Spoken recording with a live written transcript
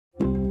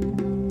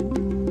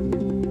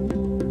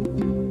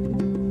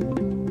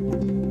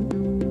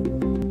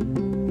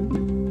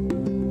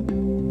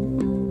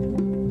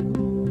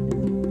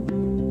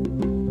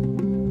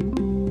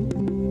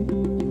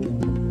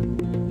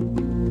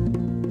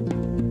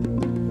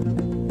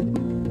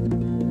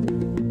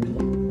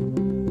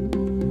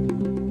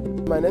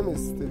My name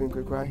is Stephen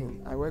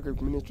Kwekwahin. I work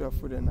with Ministry of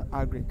Food and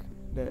Agric,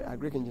 the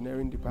Agric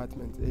Engineering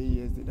Department,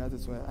 AESD. That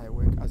is where I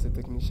work as a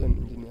technician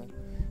engineer.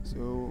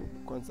 So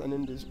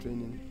concerning this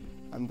training,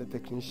 I'm the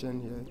technician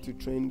here to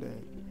train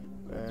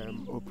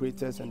the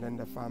operators and then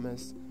the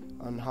farmers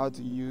on how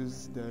to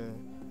use the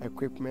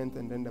equipment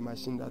and then the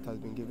machine that has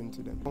been given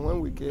to them.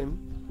 When we came,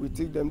 we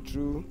took them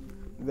through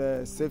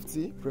the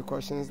safety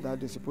precautions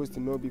that they're supposed to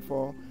know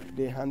before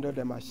they handle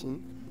the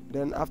machine.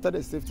 Then after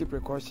the safety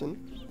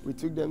precaution, we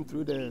took them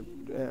through the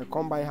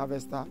combine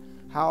harvester,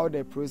 how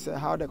the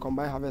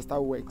combine harvester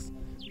works.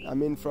 I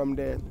mean, from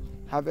the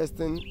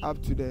harvesting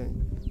up to the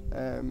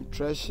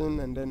threshing,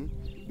 and then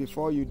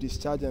before you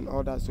discharge and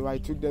all that. So I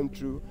took them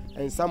through,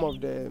 and some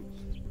of the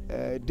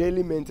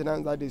daily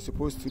maintenance that they're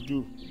supposed to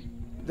do.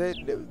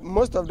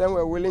 Most of them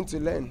were willing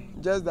to learn.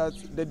 Just that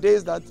the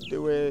days that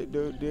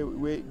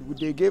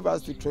they gave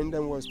us to train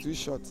them was too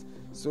short.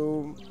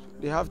 So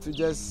they have to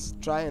just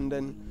try and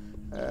then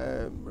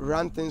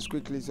run things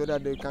quickly so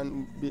that they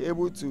can be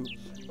able to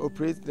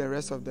operate the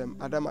rest of them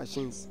other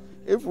machines.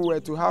 If we were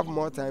to have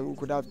more time, we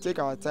could have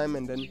taken our time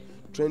and then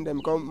train them,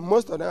 because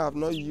most of them have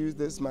not used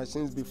these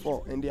machines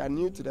before and they are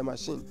new to the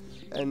machine,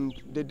 and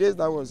the days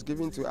that was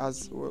given to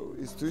us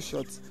is too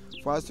short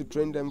for us to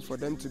train them, for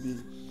them to be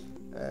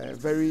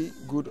very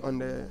good on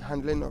the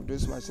handling of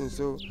those machines.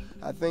 So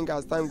I think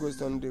as time goes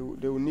on, they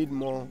will need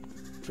more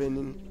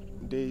training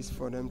days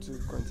for them to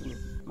continue.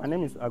 My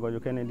name is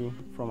Agojo Kennedy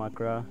from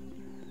Accra,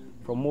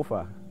 from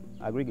MOFA,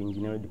 Agric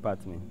Engineering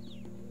Department,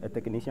 a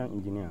technician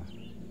engineer.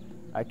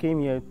 I came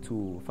here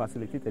to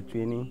facilitate a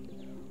training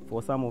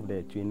for some of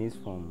the trainees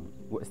from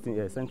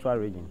Central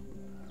Region.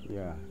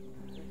 Yeah.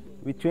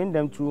 We trained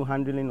them through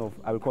handling of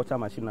agricultural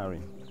machinery,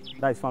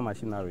 that is farm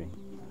machinery.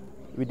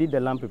 We did the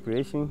land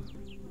preparation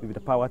with the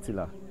power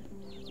tiller.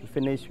 We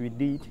finished, we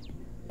did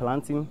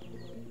planting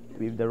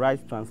with the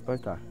rice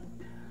transporter.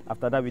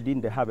 After that, we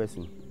did the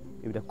harvesting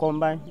with the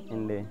combine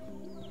and the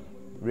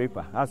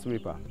reaper, as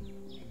reaper.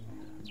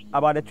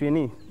 About the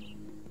trainees,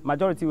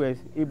 majority were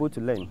able to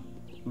learn,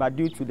 but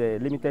due to the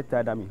limited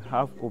time that we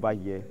have over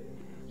here,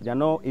 they are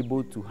not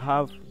able to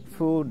have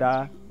full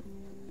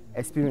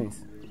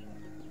experience.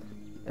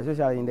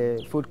 Especially in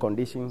the food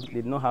conditions,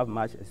 they do not have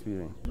much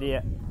experience.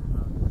 The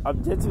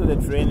objective of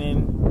the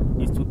training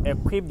is to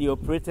equip the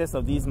operators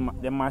of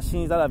the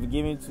machines that have been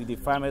given to the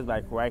farmers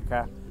by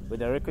KOICA with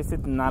the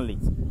requisite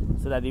knowledge,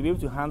 so that they'll be able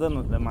to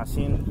handle the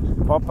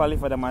machine properly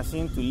for the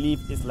machine to live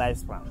its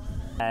lifespan.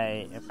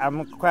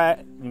 I'm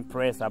quite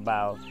impressed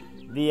about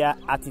their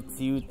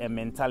attitude and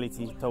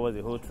mentality towards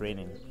the whole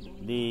training.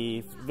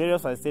 The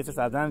various facilitators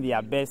have done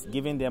their best,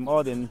 giving them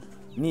all the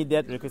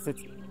needed requisite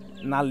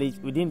knowledge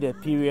within the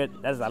period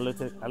that is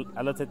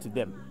allotted to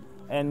them.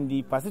 And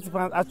the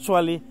participants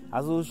actually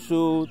also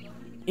showed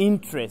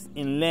interest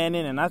in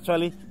learning and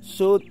actually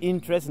showed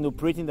interest in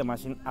operating the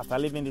machine after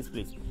leaving this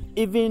place.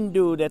 Even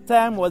though the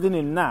time wasn't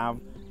enough,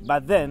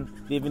 but then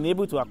they've been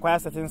able to acquire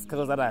certain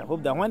skills that I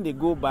hope that when they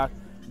go back,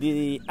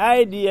 the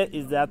idea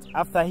is that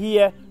after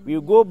here,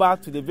 we'll go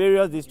back to the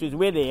various districts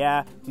where they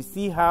are to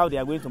see how they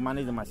are going to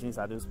manage the machines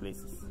at those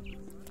places.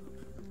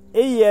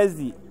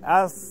 AESD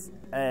has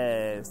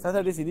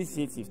started this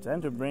initiative trying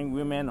to bring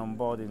women on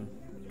board in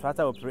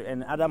tractor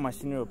and other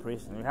machinery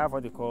operation. We have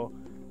what they call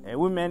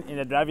women in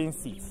the driving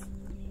seat,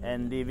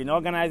 and they've been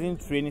organizing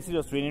training,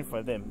 serious training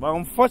for them. But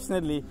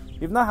unfortunately,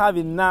 we've not have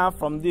enough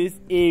from these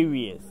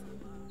areas.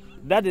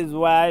 That is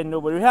why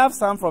nobody. We have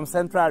some from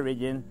Central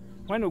Region.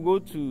 When we go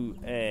to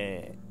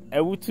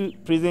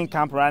Ewutu prison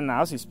camp right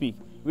now, as we speak,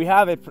 we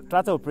have a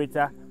tractor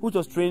operator who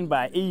was trained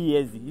by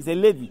AESD. He's a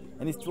lady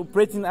and he's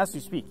operating as we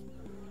speak.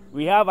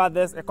 We have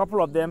others, a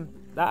couple of them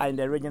that are in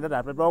the region that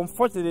are, but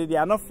unfortunately they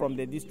are not from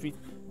the district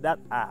that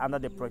are under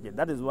the project.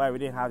 That is why we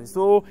didn't have it.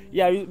 So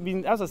yeah, we've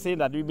been also saying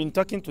that we've been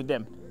talking to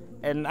them,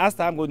 and as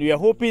time goes, we are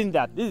hoping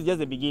that this is just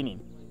the beginning,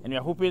 and we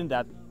are hoping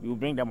that we will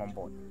bring them on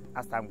board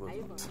as time goes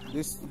on.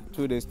 This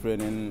 2 days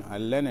training, I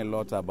learned a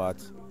lot about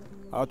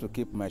how to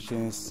keep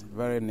machines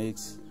very neat,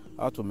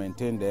 how to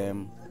maintain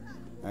them,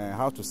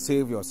 how to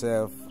save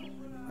yourself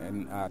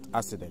at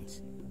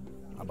accidents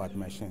about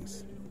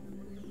machines,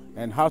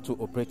 and how to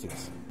operate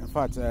it. In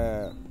fact,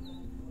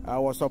 I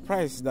was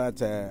surprised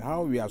that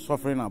how we are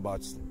suffering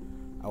about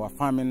our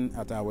farming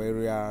at our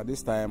area.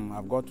 This time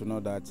I've got to know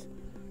that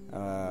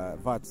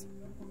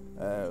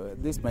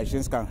these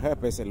machines can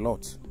help us a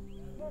lot,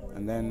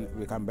 and then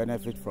we can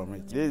benefit from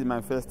it. This is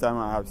my first time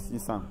I have seen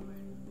some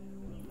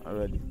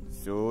already.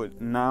 So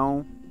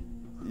now,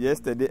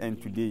 yesterday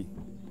and today,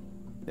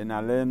 then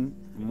I learned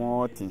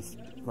more things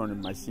from the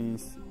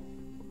machines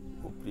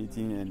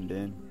operating, and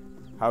then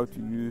how to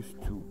use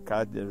to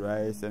cut the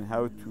rice and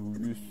how to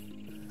use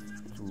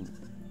to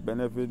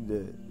benefit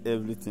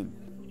everything.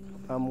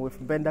 With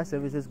BENDA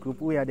Services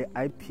Group, we are the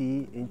IP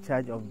in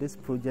charge of this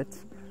project.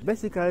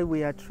 Basically,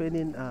 we are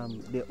training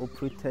the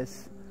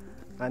operators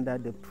under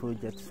the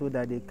project so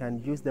that they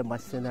can use the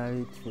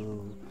machinery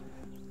to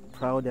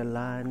plow the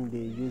land they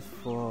use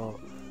for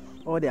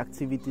all the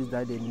activities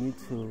that they need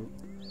to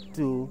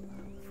do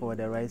for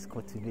the rice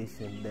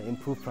cultivation, the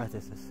improved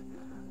practices.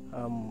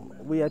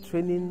 We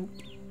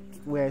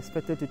are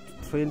expected to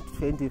train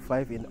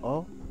 25 in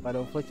all, but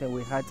unfortunately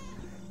we had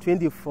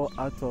 24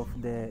 out of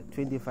the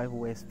 25 we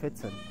were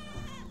expecting.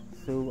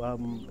 So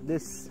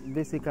this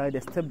basically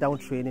the step down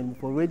training.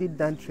 We've already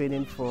done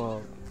training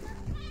for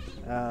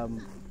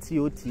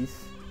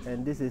TOTs,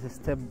 and this is a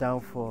step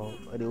down for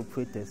the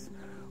operators.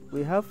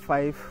 We have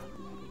 5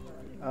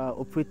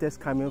 operators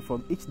coming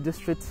from each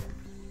district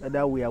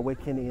that we are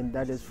working in.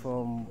 That is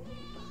from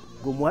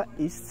Gomwa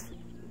East,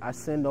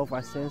 Asen North,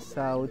 Asen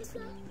South,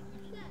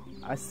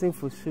 Asen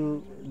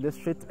Fusu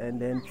district,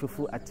 and then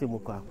Chufu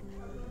Atimuka.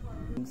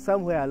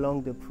 Somewhere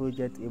along the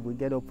project, if we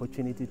get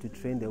opportunity to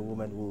train the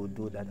women, we will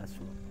do that as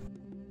well.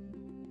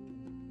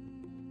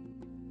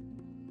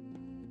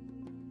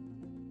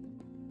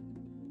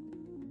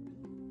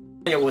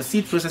 There was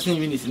seed processing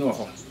units in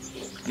Oho.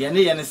 The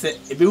Andean said,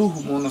 a bill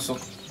who monoso,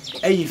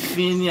 a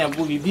fini and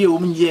will be a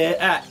woman year,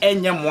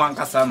 and yam one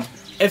casano,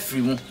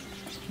 every one.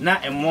 Now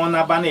a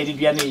mona banner,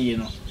 you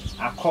know.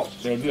 I caught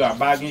baby a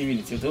bargain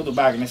unit to the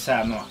bargain,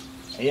 no.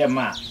 A year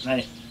ma,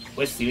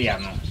 West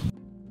Syriano.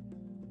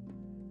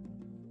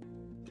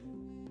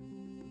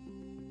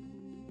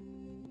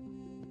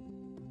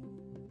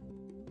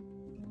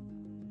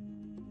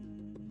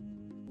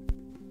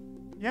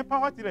 Yeah,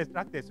 power to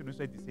extractors who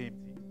say the same thing.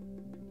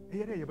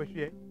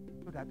 Here,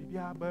 so that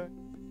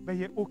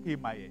be okay,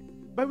 my.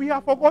 But we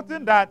have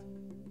forgotten that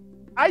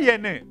I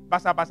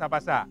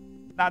basa.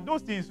 Now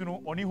those things, you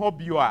know, only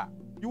hobby you are.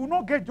 You will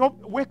not get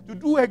job work to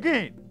do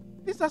again.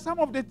 These are some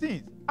of the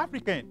things.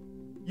 African,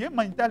 your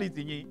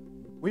mentality,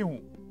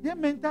 your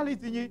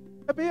mentality,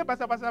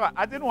 basa.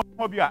 I don't know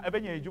hobby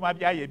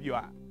you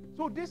are.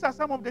 So these are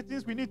some of the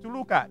things we need to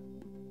look at.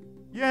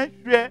 Yeah,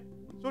 sure,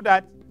 so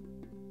that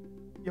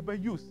you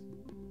can use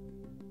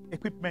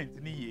equipment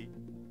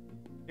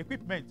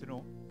equipment, you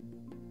know.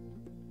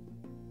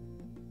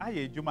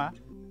 I Juma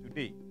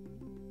today.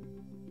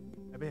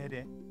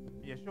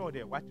 Be sure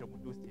they watch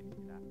those things.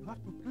 You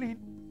have to clean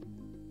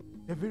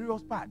the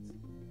various parts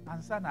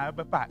and send a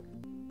pack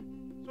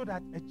so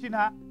that a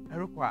China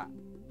require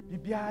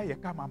Bibia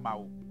Yakama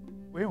Mao.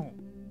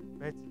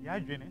 But ya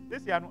journey.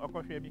 This year no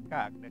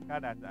car, the car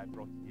that I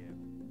brought here.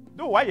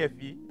 Though why a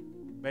fee,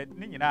 but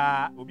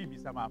Nina will be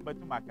some but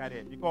to my car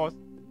because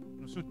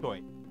no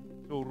toy.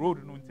 So road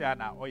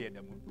nuntiana or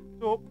yedem.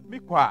 So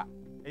Mikwa,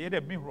 a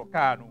yedem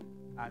Mirocano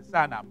and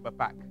Sana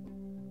Bapak.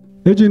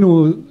 Do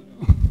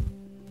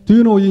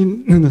you know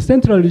in the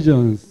central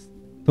regions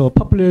the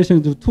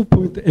population is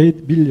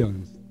 2.8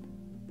 billion?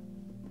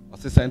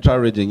 What's the central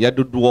region? Yeah,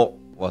 do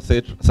was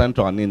it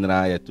central and in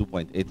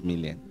 2.8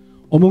 million.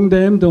 Among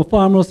them, the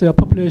farmers'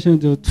 population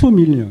is 2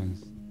 million.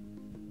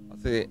 I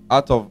say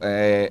out of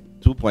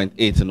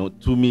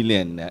 2.8, 2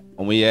 million.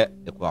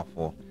 Equal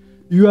 4.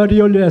 You are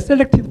really a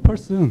selected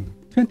person.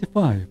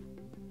 25.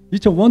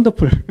 It's a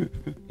wonderful.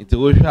 It's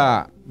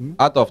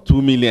out of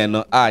 2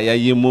 million.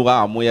 You move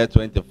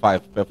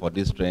 25 for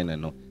this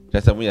training.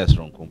 Just a year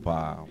strong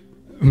compare.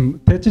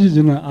 That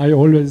reason I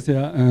always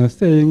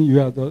saying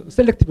you are the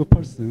selective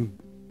person.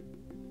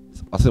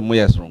 I say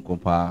more strong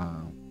compare.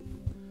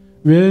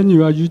 When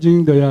you are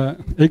using the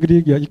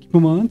agricultural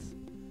equipment,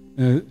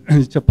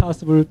 it's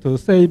possible to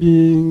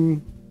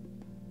saving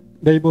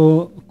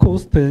labor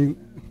cost and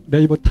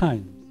labor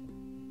time.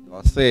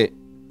 I say,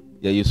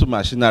 you use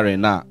machinery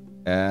now.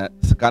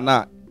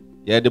 Scanner,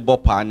 you the ball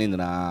panning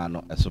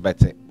no so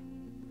better.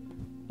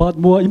 But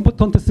more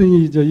important thing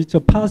is it's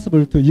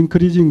possible to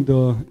increasing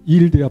the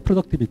yield and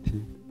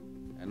productivity.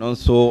 And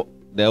also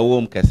the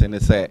home can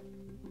say,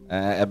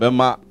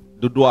 ebema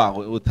dudua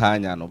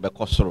utanya no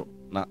bekosoro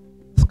na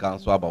scan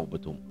so about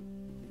betum.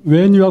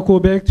 When you go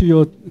back to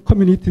your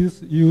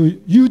communities, you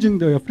using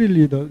the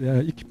freely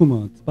the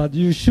equipment, but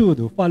you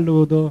should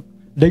follow the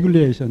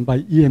regulation by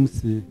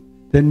EMC.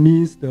 That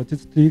means the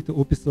district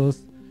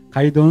officers'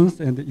 guidance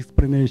and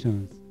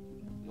explanations.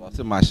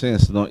 You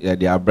machines no yeah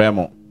they are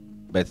bremo,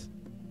 but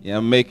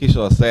you making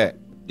sure say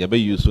you be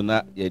use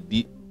na you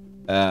di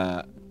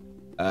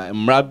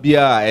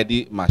mrabia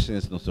edi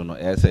machines no so no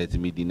say it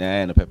me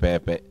deny no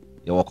pepe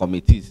your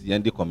committees you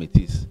the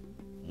committees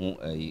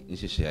in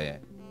share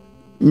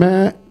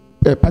me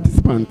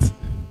participant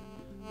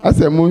as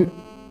a mo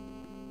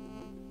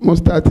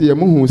start here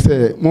mo who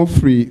say mo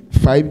free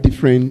 5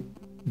 different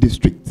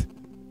districts.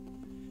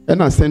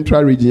 And our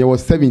central region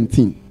was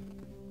 17.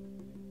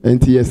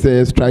 And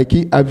yes,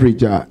 striking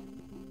average,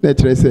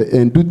 let's say,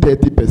 and do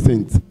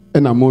 30%.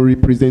 And I'm more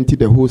representing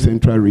the whole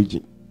central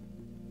region.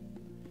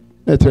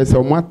 Let's say,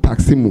 more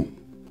taximo,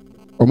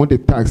 or more the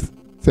tax,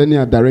 send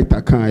a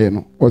director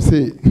can, or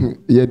say,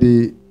 yeah,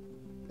 the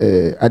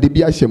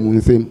Adibia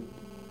Shemunse,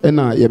 and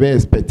I be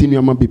expecting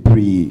you be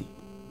pre.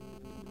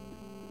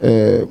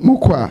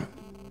 Mokwa,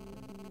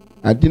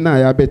 I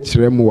deny I bet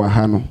Remo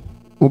Wahano.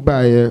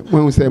 Mobile,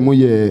 when we say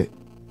Moye.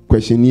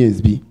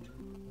 Questionnaires be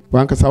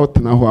one case out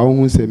now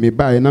who say me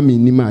buy na me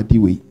nima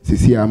adiwe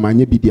sisi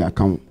amanye bi di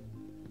account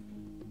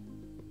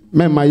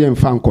me maye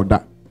mfa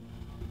nkoda.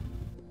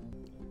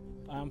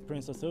 I am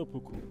Princess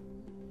Elpuku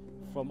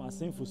from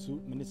Asenfusu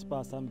Municipal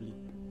Assembly,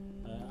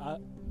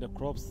 the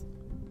crops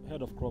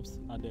head of crops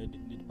at the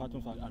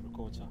Department of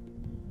Agriculture.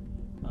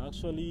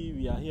 Actually,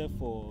 we are here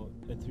for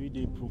a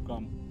 3-day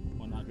program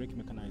on agric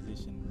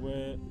mechanization,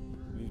 where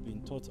we've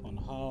been taught on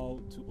how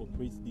to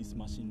operate these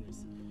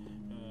machineries.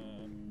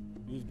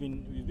 We've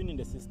been in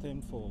the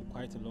system for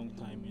quite a long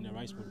time in the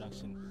rice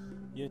production,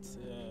 yet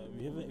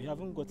we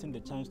haven't gotten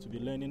the chance to be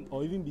learning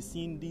or even be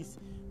seeing these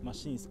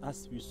machines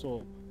as we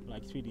saw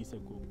like 3 days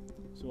ago.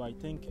 So I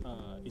think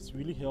it's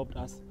really helped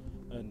us,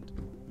 and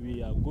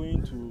we are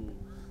going to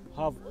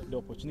have the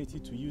opportunity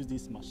to use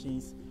these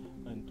machines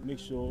and make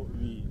sure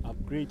we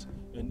upgrade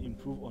and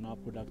improve on our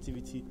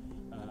productivity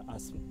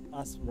as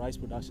rice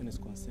production is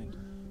concerned.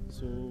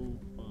 So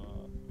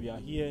we are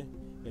here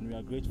and we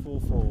are grateful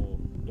for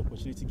the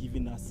opportunity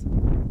given us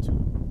to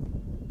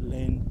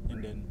learn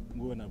and then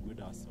go and upgrade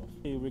ourselves.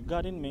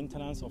 Regarding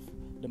maintenance of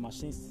the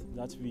machines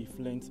that we've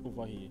learned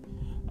over here,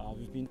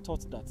 we've been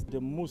taught that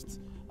the most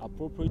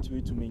appropriate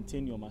way to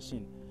maintain your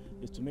machine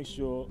is to make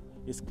sure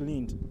it's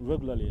cleaned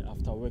regularly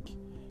after work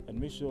and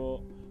make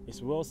sure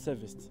it's well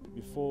serviced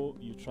before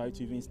you try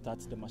to even start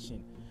the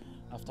machine.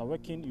 After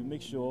working, you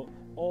make sure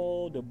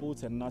all the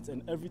bolts and nuts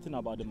and everything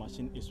about the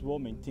machine is well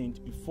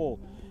maintained before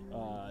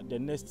the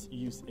next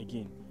use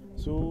again.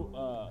 So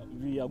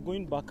we are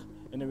going back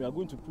and then we are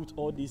going to put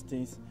all these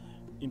things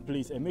in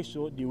place and make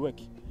sure they work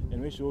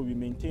and make sure we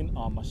maintain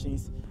our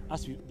machines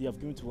as they have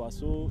given to us.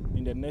 So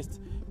in the next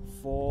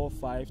 4,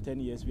 5, 10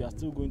 years, we are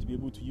still going to be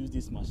able to use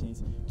these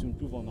machines to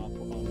improve on our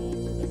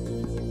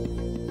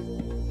productivity.